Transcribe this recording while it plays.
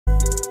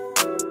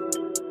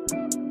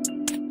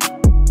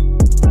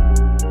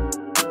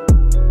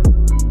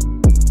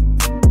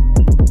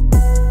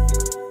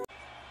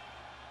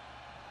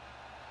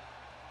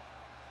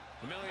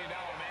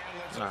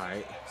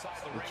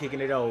kicking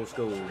it old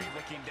school.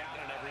 Looking down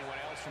on everyone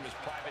else from his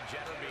private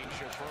jet or being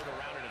chauffeured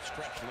around in a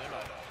stretch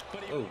limo.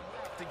 But he will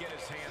have to get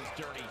his hands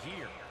dirty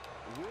here.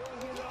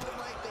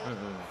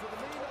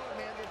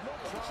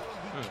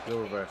 Good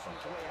reversal.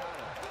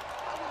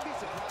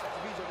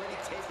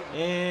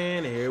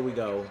 And here we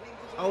go.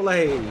 Ole. I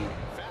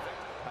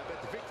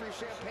bet the victory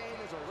champagne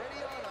is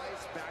already on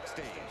ice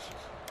backstage.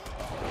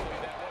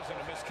 That wasn't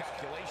a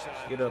miscalculation.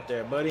 Get up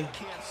there, buddy.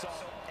 Can't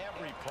solve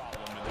every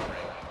problem in the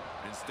ring.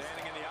 And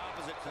standing in the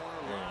opposite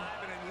corner,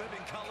 live and in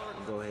living color.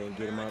 Go ahead and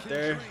get him up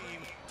there.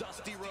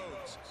 Dusty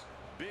Rhodes.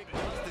 Big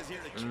Dust is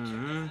here to kick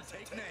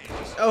take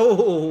names.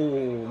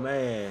 Oh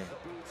man.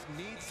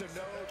 Needs to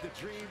know the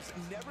dreams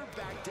never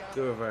back down.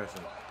 Good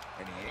reversal.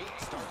 And he ain't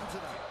starting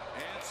tonight.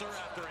 Answer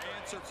after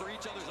answer for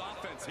each other's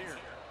offense here.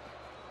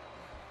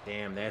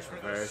 Damn, that's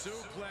reversed.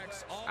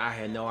 I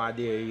had no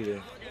idea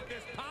either.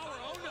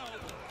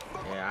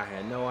 Yeah, I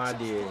had no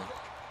idea.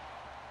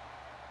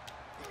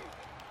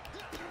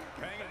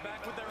 Banging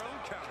back with their own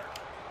counter.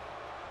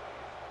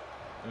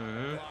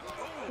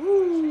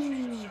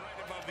 Woo.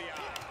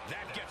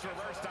 That gets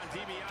reversed on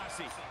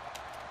DiBiase.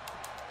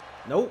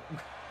 Nope.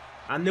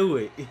 I knew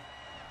it.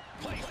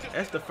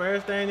 That's the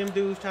first thing them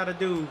dudes try to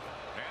do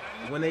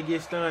when they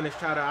get stunned is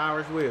try to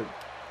Irish whip.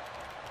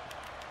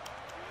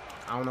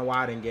 I don't know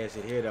why I didn't guess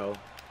it here though.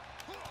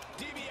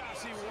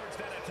 DiBiase wards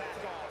that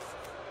attack off.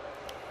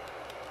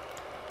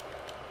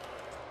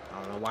 I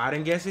don't know why I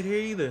didn't guess it here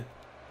either.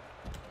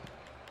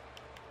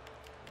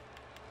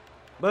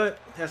 But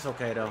that's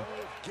okay though.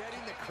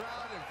 Getting the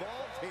crowd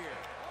involved here.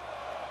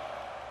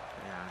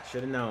 Yeah, I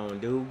should have known.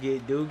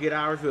 Dude get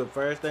Irish whip.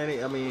 First thing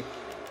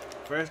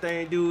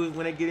they do is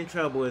when they get in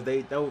trouble is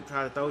they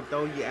try to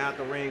throw you out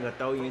the ring or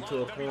throw you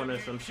into a corner or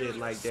some shit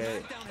like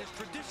that. SmackDown has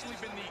traditionally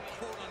been the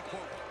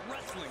quote-unquote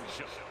wrestling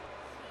show.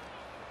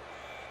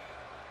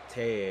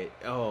 Ted.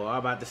 Oh, I'm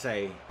about to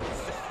say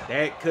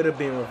that could have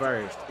been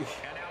reversed. And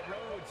now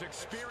Rhodes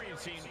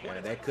experiencing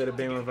Yeah, that could have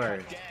been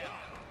reversed.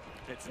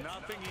 It's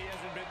nothing he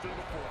hasn't been through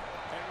before.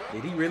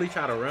 Did he really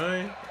try to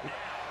run?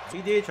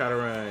 He did try to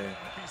run.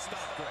 He's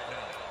stopped right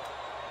now.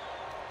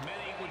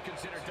 Many would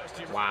consider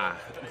Dusty Why?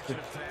 With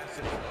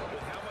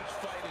how much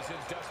fight is in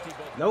Dusty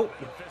both Nope.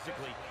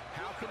 physically,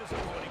 how can his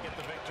opponent get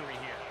the victory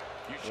here?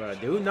 Bro,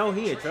 dude, know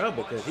he in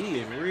trouble because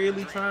he is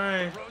really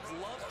trying. Rhodes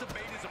loves to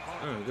bait his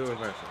opponent. Good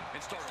reversal.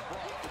 And start a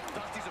brawl.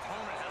 Dusty's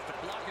opponent has to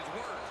block his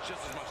words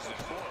just as much as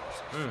his blows.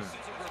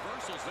 It's a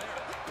reversals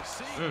there.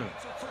 See,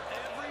 so for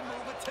every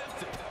move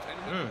attempted.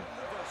 And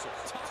reversal.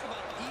 Talk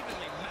about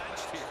evenly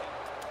matched here.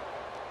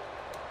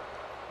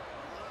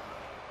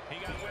 He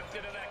got whipped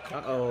into that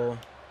corner. Uh-oh.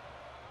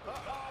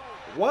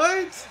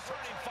 What?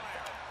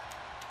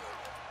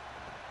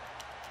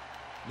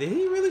 Did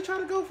he really try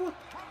to go for?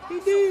 He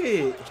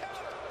did.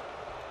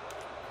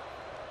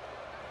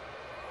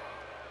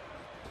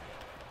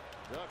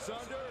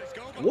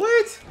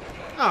 What?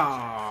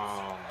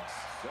 Oh.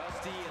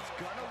 Dusty is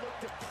gonna look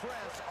to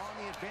press on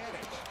the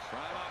advantage.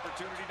 Prime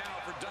opportunity now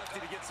for Dusty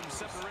to get some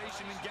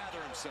separation and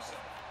gather himself.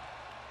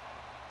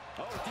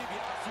 Oh,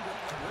 DiBiase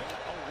with great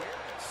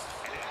awareness.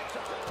 And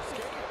agile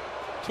escape.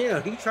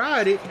 Yeah, he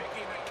tried it.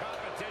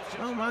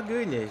 Oh my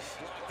goodness.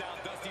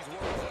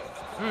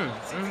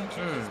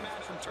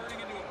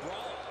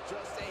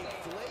 Just a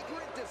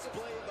flagrant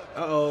display of a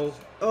Uh-oh.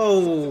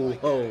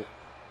 Oh.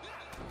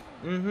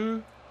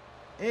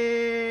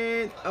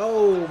 And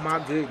oh my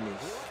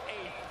goodness.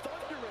 a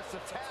thunderous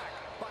attack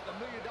by the $1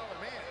 Million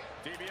Man.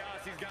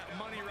 DiBiase's got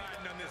money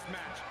riding on this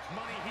match.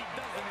 Money he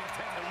doesn't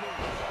intend to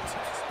lose.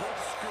 Textbook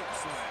scoop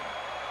slam.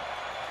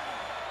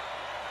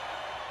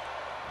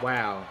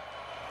 Wow.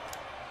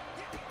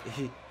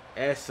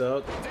 That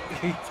sucked.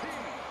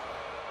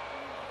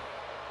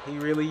 He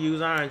really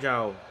used Iron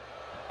Jaw. Oh,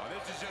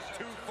 this is just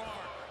too far.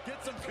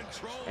 Get some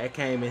control. That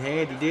came in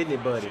handy, didn't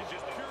it, buddy? Just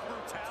pure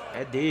brutality.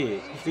 That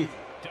did.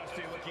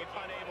 Dusty looking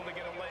unable to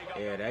get a leg up.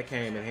 Yeah, that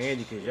came in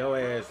handy because your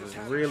ass was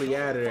really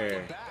out of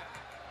there.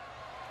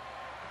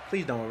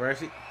 Please don't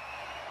reverse it.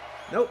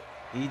 Nope,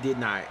 he did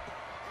not.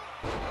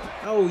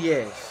 Oh,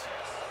 yes.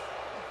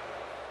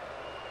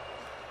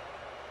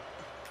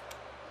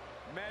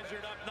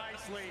 Measured up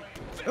nicely.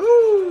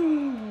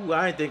 Ooh,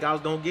 I didn't think I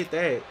was going to get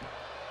that.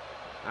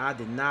 I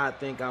did not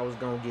think I was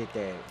going to get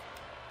that.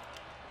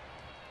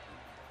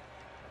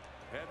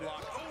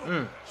 Headlock.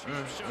 Mm.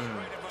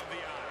 Right above the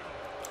eye.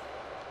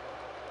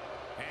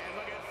 And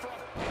look at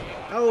front.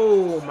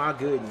 Oh, my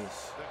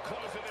goodness. The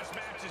close of this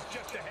match is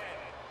just ahead.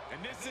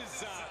 And this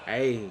is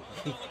Hey,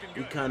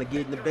 he kind of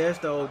getting the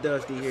best of old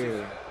Dusty here.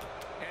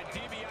 And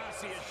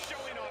DiBiase is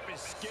showing off his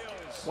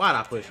skills. Why'd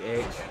I push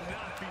X?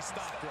 cannot be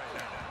stopped right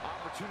now.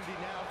 Opportunity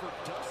now for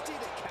Dusty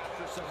to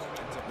capture some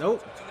momentum.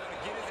 Nope. To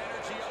get his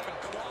energy up and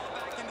claw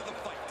back into the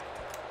fight.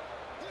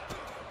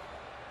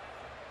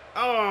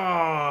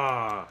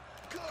 Oh.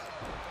 Good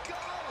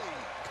golly.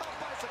 Caught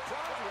by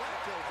surprise with that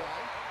kill,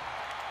 guy.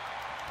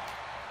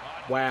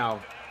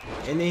 Wow.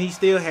 And then he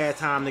still had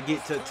time to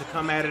get to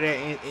come out of that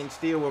and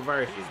still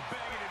reverse it.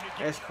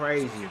 That's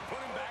crazy. Put him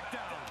back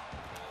down.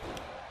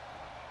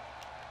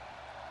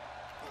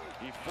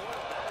 He foiled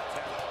that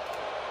attack.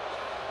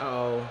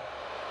 Uh-oh.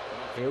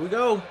 Here we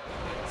go.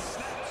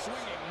 Snap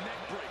swinging neck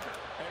breaker.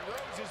 And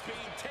Rhodes is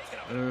being taken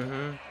up.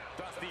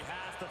 Dusty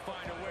has to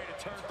find a way to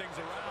turn things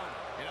around.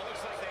 And it looks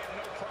like they have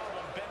no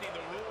problem bending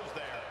the rules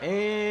there.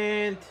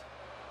 And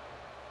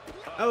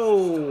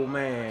oh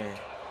man.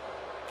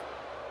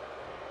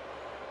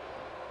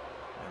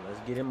 Now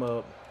let's get him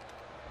up.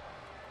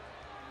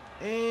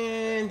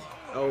 And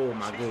oh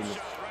my goodness.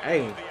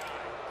 Hey,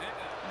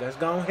 let's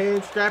go ahead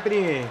and strap it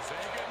in.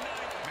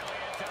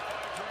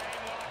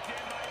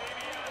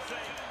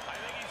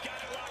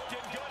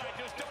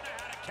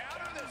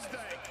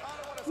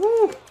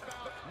 Woo!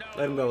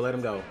 Let him go, let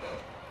him go.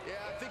 Yeah,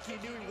 I think he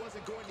knew he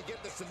wasn't going to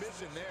get the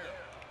submission there.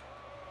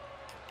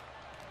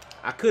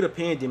 I could have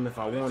pinned him if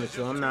I wanted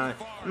to. I'm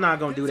not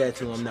gonna do that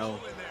to him though.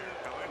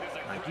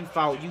 Like you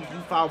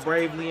fought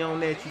bravely on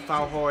that. You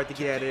fought hard to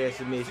get out of that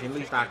submission. At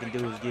least I can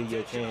do is give you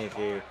a chance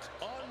here.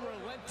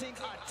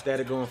 Instead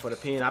of going for the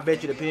pin. I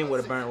bet you the pin would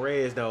have burnt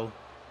Reds though.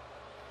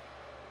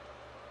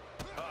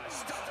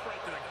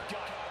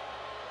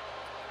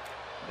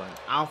 But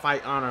I'll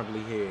fight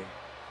honorably here.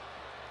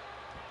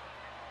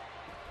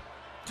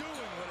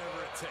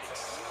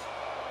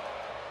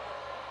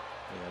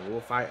 Yeah,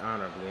 we'll fight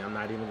honorably. I'm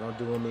not even gonna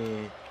do him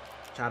in.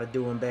 Try to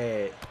do him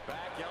bad.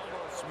 Back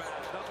elbow smash,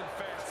 nothing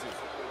fancy.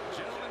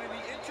 Gentlemen, in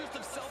the interest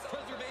of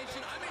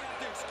self-preservation, I may have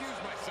to excuse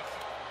myself.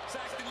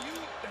 Saxton, you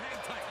hang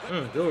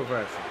tight. Good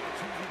reversal.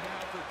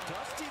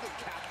 Dusty to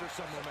capture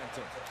some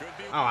momentum.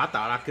 Oh, I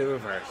thought I could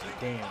reverse it.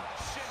 Damn. Trying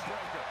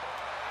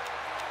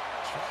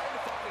to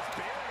find his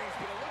bearings,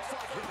 but it looks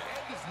like his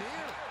end is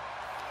near.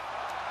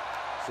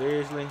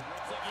 Seriously?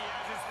 Looks like he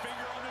has his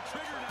finger on the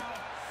trigger now.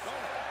 Oh.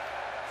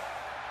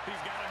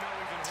 He's got to know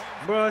he's in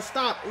harm's way. Bruh,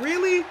 stop.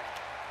 Really?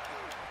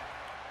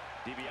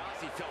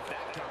 DiBiase felt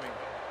that coming.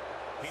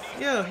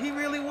 Yeah, he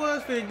really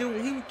was finna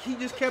do. He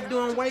just kept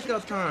doing wake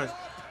up times.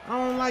 I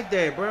don't like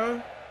that,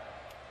 bro.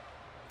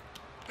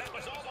 That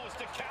was almost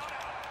a count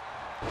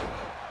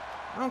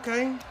out.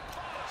 Okay.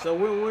 So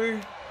we're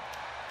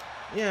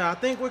yeah, I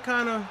think we're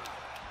kind of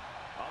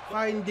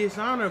fighting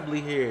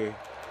dishonorably here.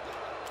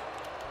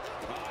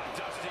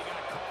 Dusty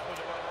gonna call with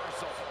a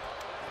reversal.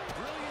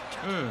 Brilliant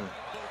counter.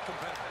 Both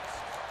competitors.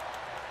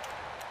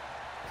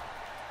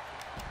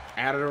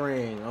 Out of the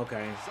ring.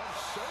 Okay. Some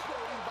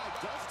showboating by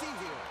Dusty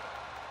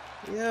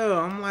here. Yeah,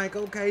 I'm like,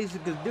 okay, so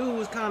the dude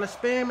was kind of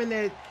spamming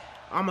that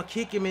I'ma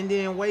kick him and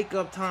then wake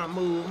up time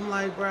move. I'm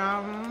like, bro,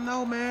 I don't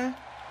know, man.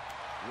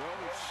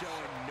 Rhodes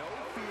showing no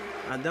fear.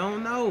 I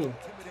don't know.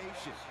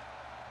 Intimidation.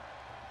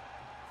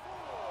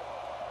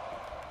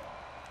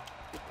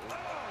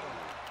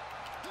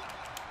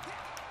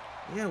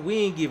 Yeah, we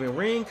ain't giving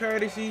ring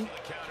courtesy.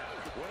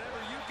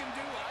 Whatever you can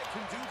do, I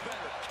can do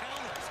better.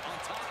 Counters on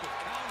top of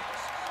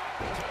counters.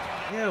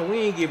 Yeah, we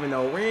ain't giving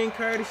no ring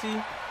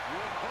courtesy.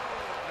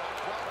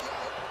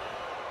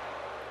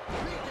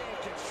 Regain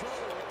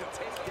control with the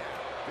takedown.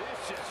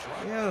 Vicious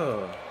right.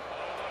 Yeah.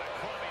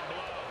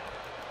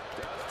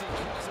 Dusty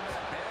keeps him at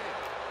bay.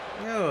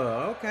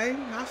 Yeah, okay.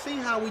 I see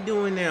how we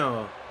doing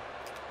now.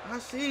 I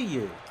see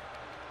you.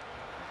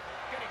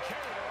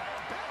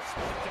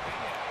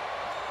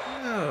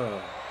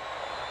 Yeah.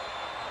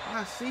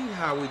 I see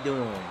how we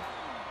doing.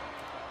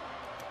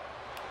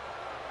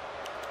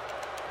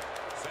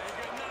 Say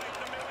goodnight,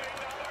 the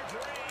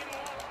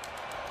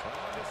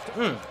 $1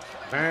 million dream.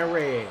 Burn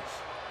Reds.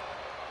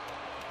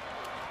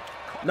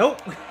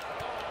 Nope. Just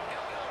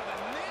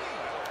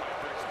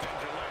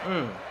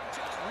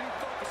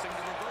refocusing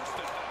to reverse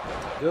it.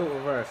 Good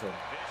reversal.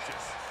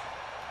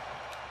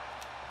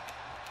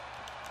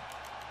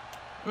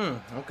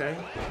 Okay.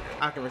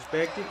 I can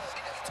respect it.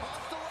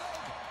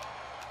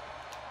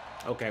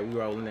 Okay, we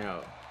rolling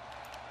out.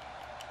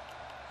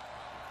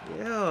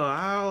 Yeah,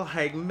 I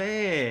like,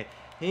 man.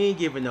 He ain't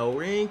giving no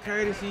ring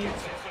courtesy.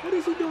 What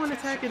is he doing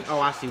attacking? Oh,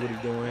 I see what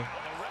he's doing.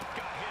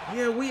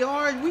 Yeah, we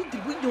are. We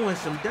doing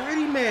some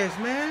dirty mess,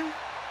 man.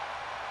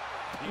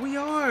 We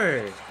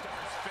are. They're in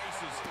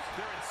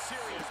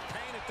serious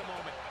pain at the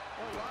moment.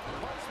 A lot of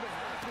punishment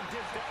has been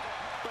dished out,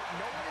 but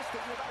no one is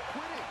thinking about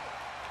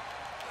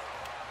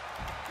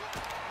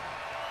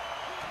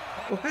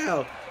quitting.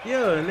 Wow.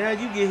 Yeah, now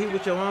you get hit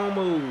with your own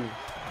move.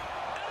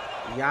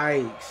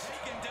 Yikes.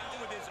 Taken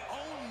down with his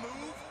own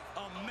move.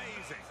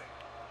 Amazing.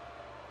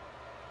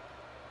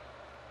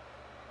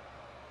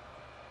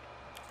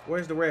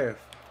 Where's the ref?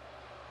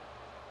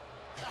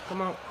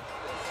 Come on.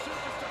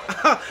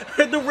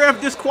 The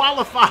ref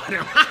disqualified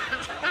him.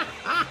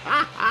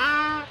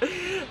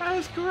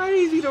 That's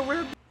crazy. The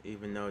ref.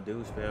 Even though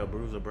dude spelled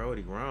Bruiser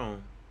Brody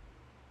wrong.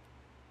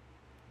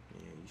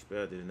 Yeah, you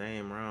spelled his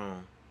name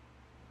wrong.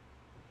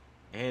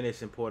 And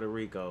it's in Puerto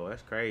Rico.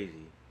 That's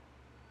crazy.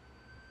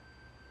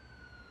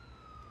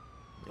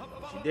 Yeah,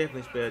 she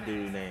definitely spelled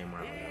dude's name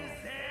wrong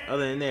though.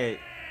 Other than that,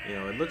 you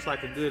know, it looks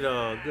like a good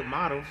good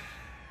model.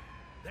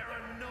 There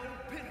are no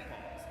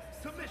pinfalls,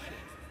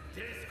 submissions,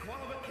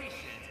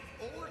 disqualifications,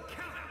 or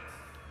countouts.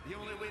 The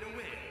only way to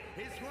win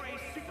is for a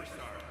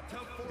superstar to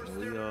force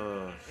We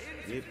their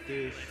skip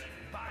this.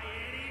 by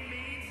any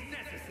means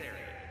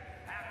necessary.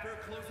 After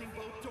closing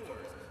both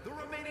doors, the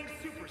remaining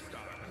superstars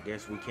I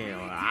guess we can,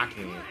 or I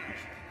can.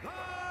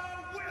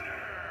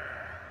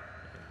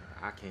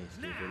 I can't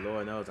skip it.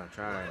 Lord knows I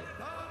tried.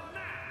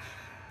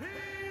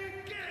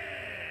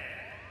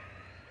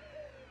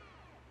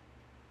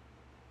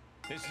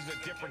 This is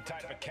a different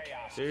type of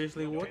chaos.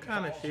 Seriously, what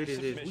kind of shit is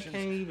this? We can't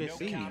even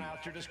see.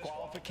 Count-outs or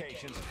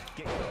disqualifications.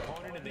 Get your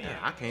opponent in the end.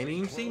 I can't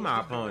even see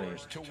my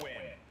opponent. To win.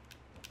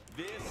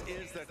 This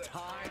is the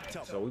time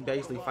to So we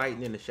basically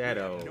fighting in the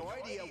shadows. no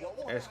idea what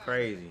will That's happen,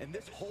 crazy. and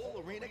this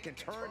whole arena can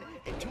turn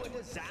into a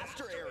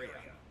disaster area.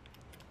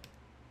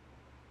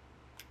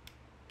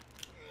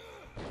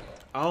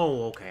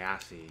 Oh, okay, I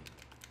see.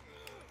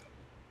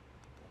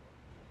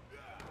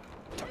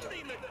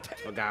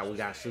 Forgot we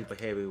got super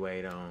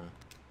heavyweight on.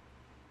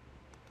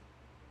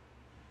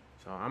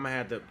 So I'm gonna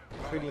have to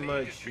pretty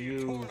much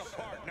use.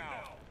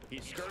 He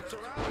skirts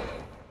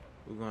around.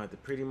 We're gonna have to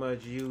pretty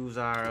much use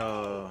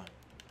our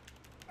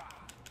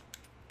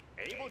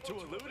Able to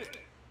elude it.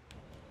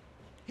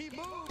 He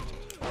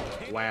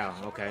moved. Wow,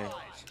 okay.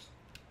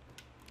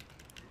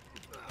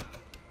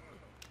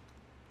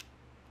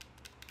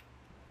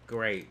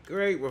 Great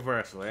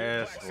reversal.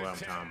 That's what I'm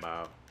talking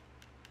about.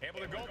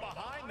 Able to go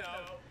behind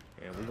though.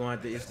 Yeah, we're gonna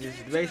have to. It's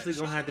basically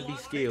gonna have to be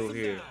skill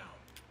here.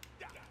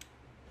 Yeah,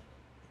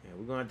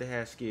 we're gonna have to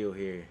have skill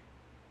here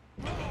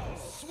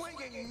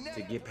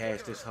to get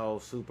past this whole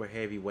super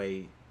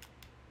heavyweight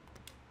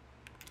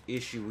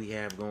issue we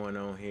have going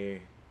on here.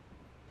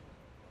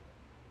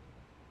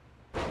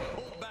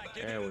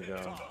 There we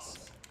go.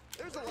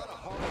 There's a lot of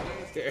hard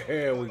ways.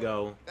 There we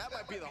go. That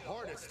might be the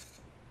hardest.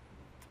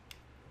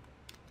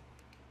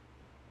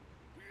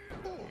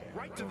 Ooh,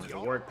 right to the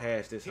arm. Work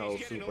past this whole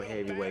super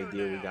heavyweight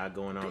deal we got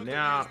going on.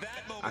 Now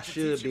I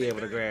should be able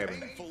to grab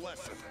him.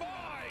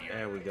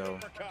 There we go.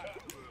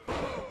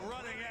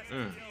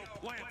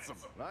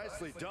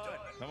 Nicely done.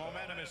 The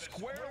momentum is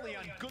squarely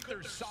on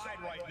Gunther's side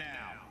right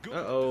now.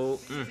 Uh-oh.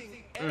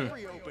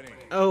 Every opening.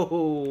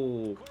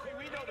 Oh.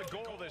 We know the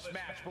goal of this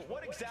match, but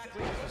what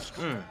exactly is the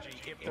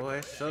strategy if the Boy,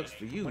 that sucks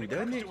for you, when it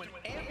doesn't comes it? to an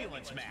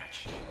ambulance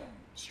match?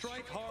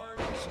 Strike hard,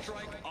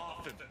 strike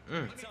often.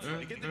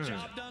 To get the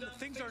job done,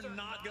 things are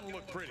not going to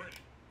look pretty.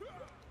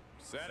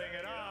 Setting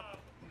it up.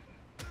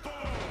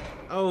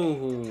 Oh,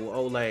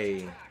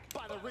 Olay.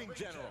 By the ring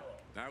general.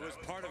 That was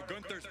part of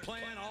Gunther's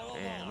plan all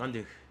Damn,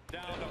 along.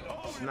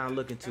 it's not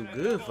looking too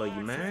good for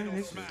you, man.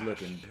 This is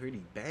looking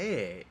pretty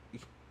bad.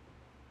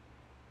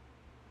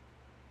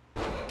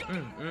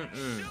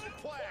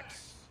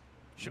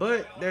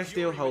 But there's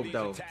still hope,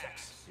 though.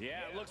 Yeah,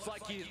 it looks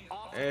like he's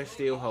off. There's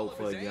still hope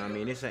for you. I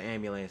mean, it's an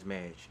ambulance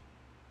match.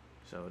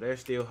 So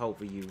there's still hope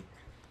for you.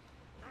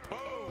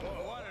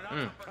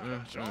 Now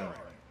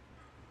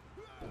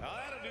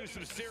that'll do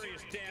some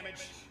serious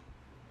damage.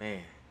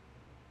 Man.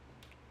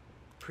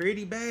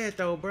 Pretty bad,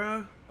 though,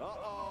 bro.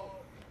 Uh-oh.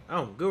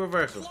 Oh, good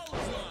reversal.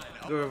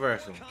 Good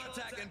reversal.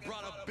 Contact and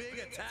brought a big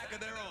attack of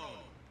their own.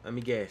 Let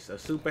me guess. A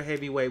super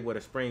heavyweight with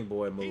a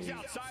springboard move. He's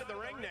outside the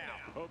ring now.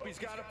 Hope he's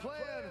got a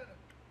plan.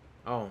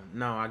 Oh,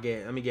 no,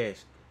 let me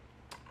guess.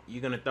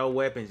 You're going to throw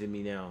weapons at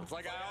me now. It's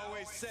like I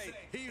always say,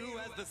 he who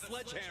has the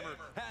sledgehammer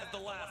has the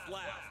last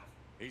laugh.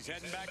 He's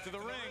heading back to the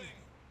ring.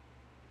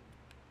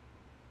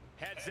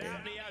 Heads out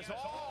and he has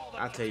all the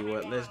I'll tell you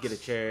what, let's get a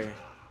chair.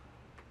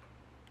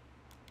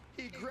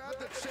 He grabbed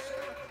the chair.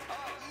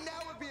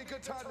 Now would be a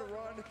good time to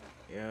run.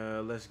 Yeah,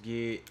 let's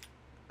get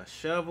a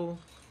shovel.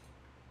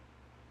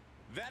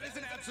 That is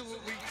an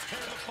absolutely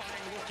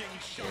terrifying looking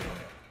shovel.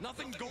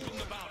 Nothing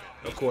golden about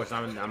it. Of course,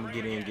 I'm gonna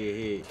get in and get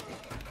hit.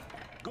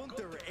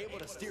 Gunther able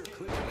to steer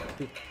clear.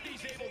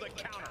 He's able to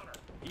counter.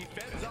 He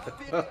fends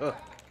off the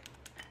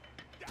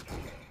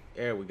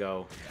There we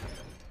go.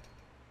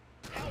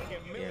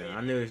 Yeah,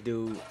 I knew this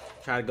dude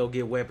try to go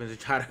get weapons and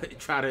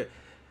try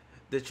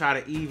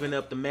to even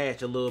up the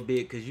match a little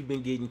bit because you've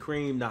been getting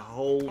creamed the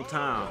whole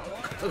time.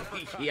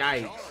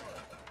 Yikes.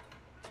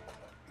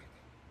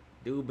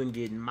 Dude been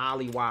getting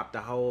mollywopped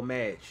the whole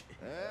match.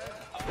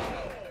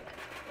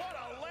 What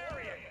a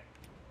lariat.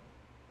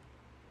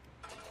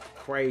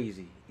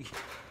 Crazy.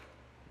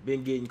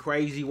 Been getting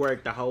crazy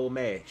work the whole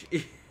match.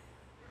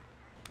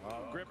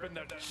 Gripping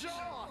the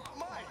jaw.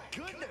 My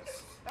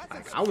goodness.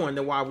 That's I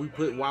wonder why we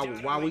put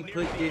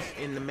this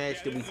in the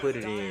match that we put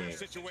it in.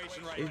 This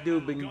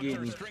dude been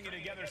getting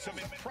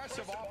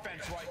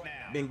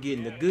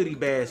the goodie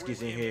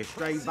baskets in here,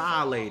 straight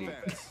violated.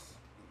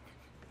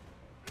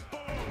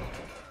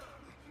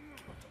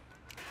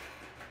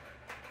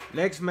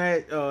 Next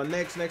match,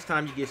 next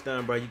time you get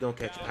stunned, bro, you gonna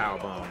catch a power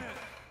bomb.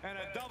 and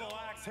a double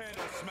axe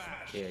handle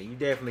smash. Yeah, you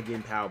definitely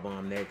getting power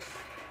bomb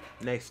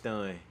next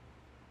stun.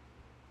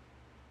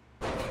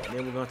 And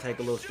then we're gonna take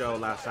a little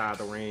stroll outside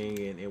the ring,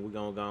 and we're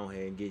gonna go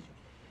ahead and get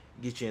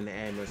you in the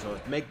ambulance. So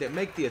make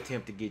the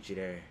attempt to get you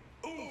there.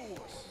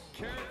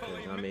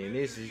 I mean,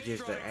 this is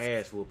just an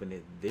ass whooping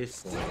at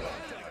this point.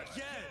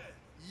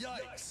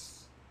 Yikes.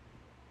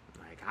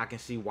 Like, I can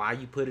see why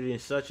you put it in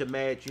such a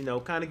match. You know,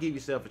 kind of give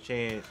yourself a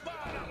chance.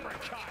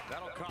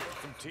 That'll cost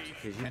some teeth.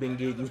 Cause you've been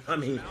getting, I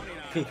mean,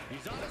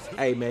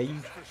 hey man,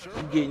 you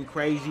getting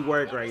crazy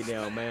work right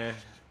now, man.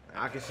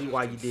 I can see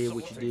why you did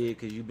what you did,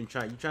 because you're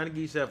trying to give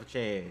yourself a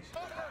chance.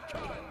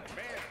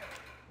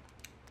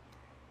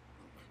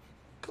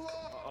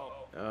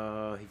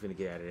 He finna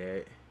get out of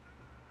that.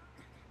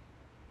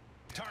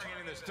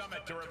 Targeting the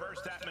stomach to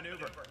reverse that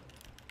maneuver.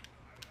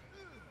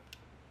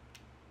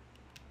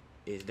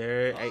 Is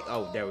there a...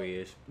 Oh, there he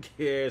is.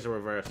 Here's a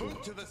reversal.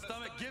 To the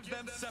stomach, give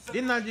them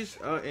Didn't I just...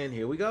 and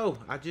here we go.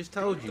 I just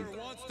told you.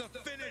 wants to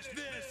finish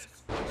this.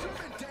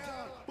 Driven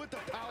down with the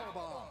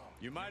powerbomb.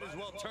 You might as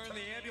well turn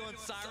the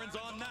ambulance sirens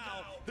on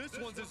now. This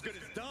one's as good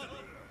as done.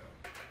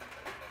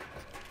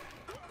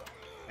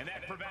 And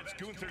that prevents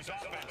Gunther's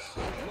offense.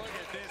 Look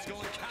at this,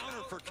 going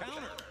counter for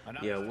counter.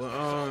 Yeah,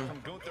 well,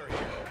 From Gunther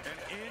here.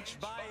 And inch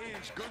by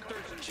inch,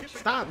 Gunther's chipping.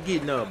 stop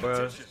getting up,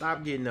 bro.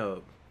 Stop getting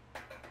up.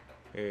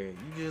 Here, you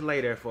just lay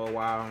there for a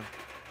while.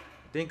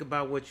 Think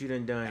about what you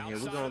done here.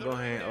 We're gonna go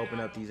ahead and open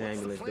up these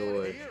ambulance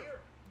doors.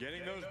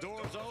 Getting those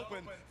doors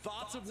open.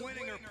 Thoughts of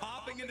winning are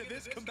popping into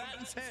this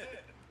combatant's head.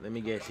 Let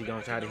me guess, he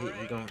gonna try to hit.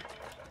 He gonna...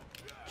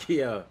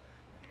 Yeah,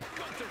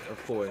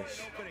 of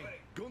course.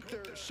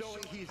 Gunther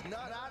showing he's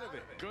not out of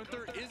it.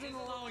 Gunther isn't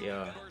allowing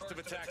Yeah. the burst of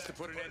attacks to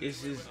put an end.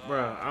 This is,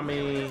 bro. I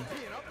mean,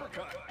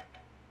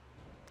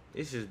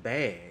 this is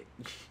bad.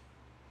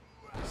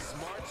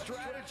 Smart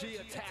strategy,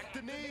 attack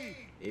the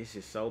knee. It's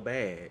just so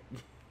bad.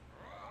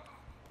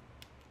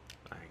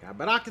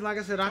 But like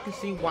I said, I can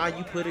see why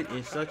you put it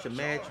in such a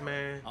match,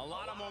 man. A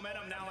lot of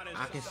momentum now in his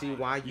I can see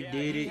why you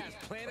did it. He's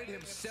planted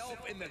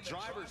himself in the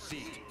driver's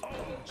seat. Oh,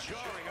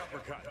 jarring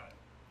uppercut.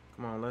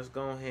 Come on, let's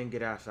go ahead and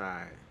get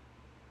outside.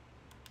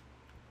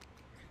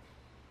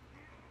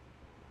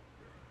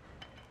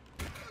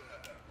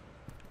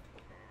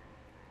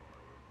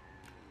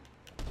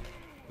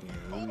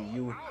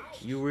 Yeah,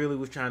 you really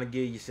was trying to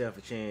give yourself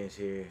a chance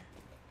here.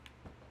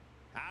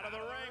 Out of the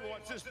ring.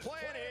 What's his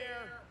plan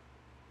here?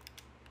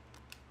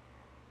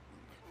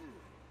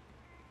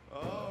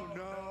 Oh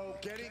no,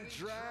 getting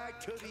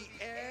dragged to the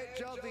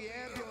edge of the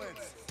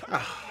ambulance.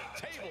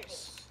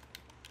 Tables.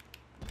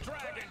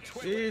 Dragon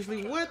twist.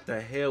 Seriously, what the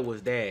hell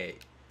was that?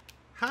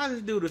 How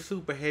does dude a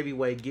super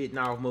heavyweight getting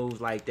off moves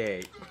like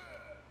that?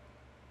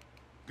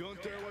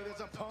 Gunther with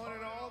his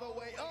opponent all the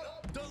way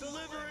up.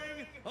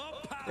 Delivering a power.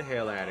 Get the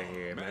hell out of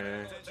here,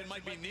 man. Attention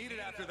might be needed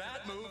after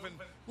that move, and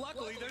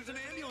luckily there's an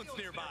ambulance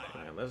nearby.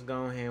 All right, let's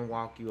go ahead and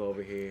walk you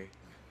over here.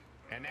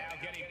 And now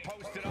getting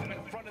posted up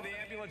in front of the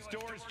ambulance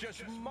doors,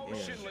 just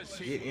motionless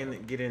Yeah, here.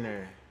 get in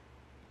there.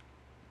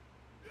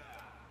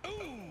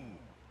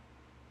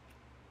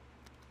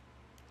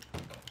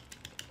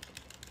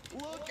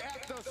 Look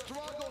at the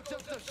struggle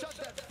just to shut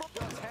that front.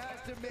 Just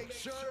has to make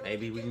sure.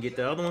 Maybe we can get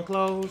the other one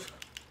closed.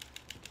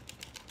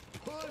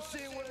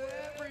 Pushing with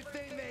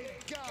everything they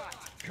got.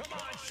 Come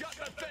on, shut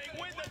the thing,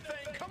 win the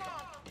thing, come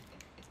on.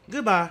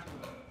 Goodbye.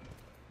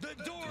 The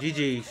door.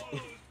 GG's.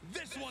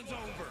 This one's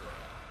over.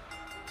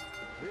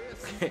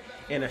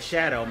 In a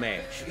shadow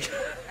match.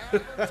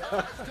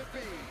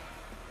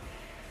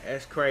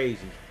 That's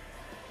crazy.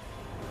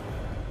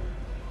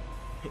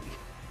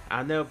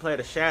 I've never played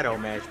a shadow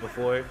match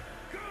before.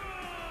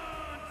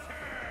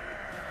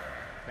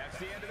 That's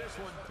the end of this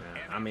one.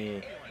 I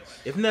mean,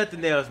 if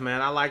nothing else,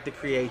 man, I like the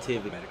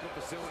creativity. Medical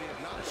facility is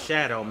not A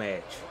shadow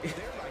match.